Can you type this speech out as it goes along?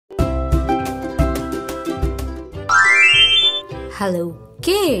Hello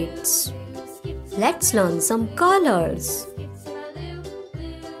kids! Let's learn some colors.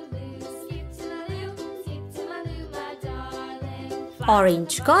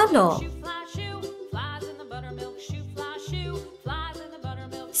 Orange color,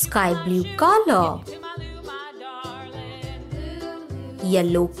 sky blue color,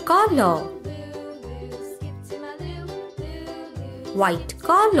 yellow color, white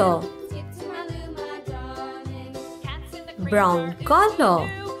color, brown color,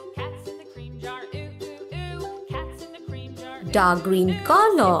 dark green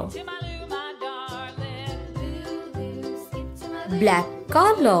color, black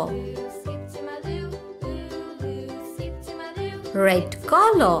color, red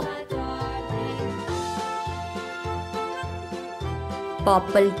color,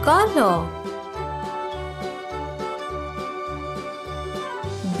 purple color,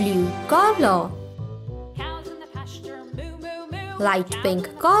 blue color, light pink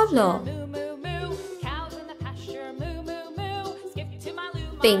color,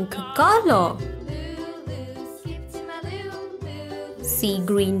 pink color, sea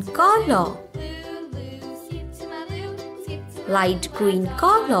green color, light green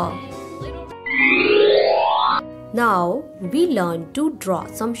color. Now we learn to draw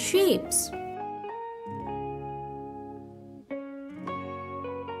some shapes.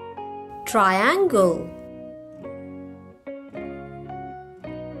 Triangle,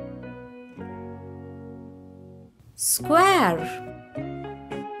 square,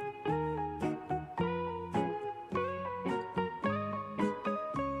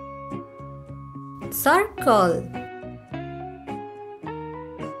 circle,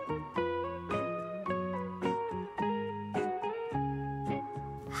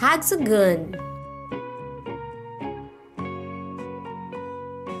 hexagon,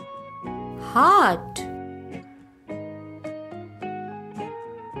 heart,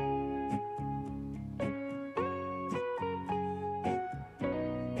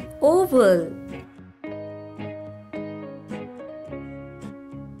 oval,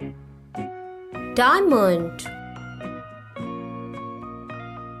 diamond,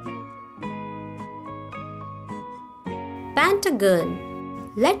 pentagon.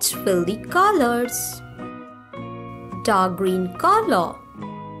 Let's fill the colors. Dark green color,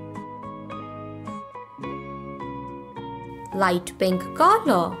 light pink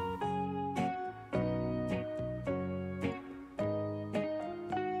color,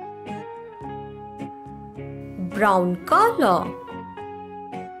 brown color,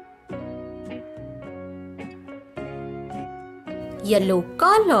 yellow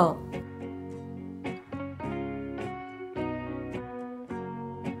color,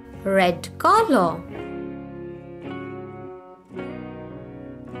 red color,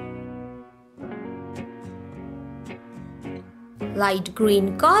 light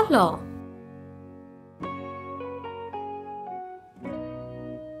green color,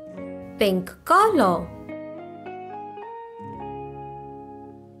 pink color,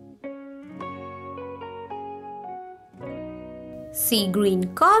 sea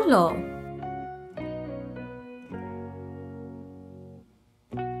green color,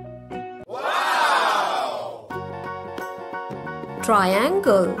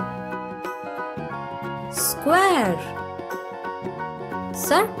 triangle, square,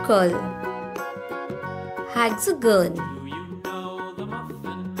 circle, hexagon,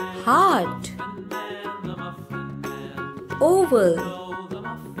 heart, oval,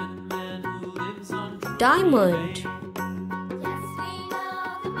 diamond,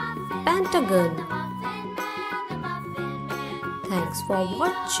 pentagon. Thanks for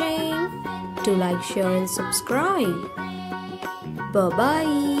watching. Do like, share and subscribe.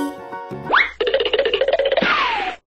 Bye-bye.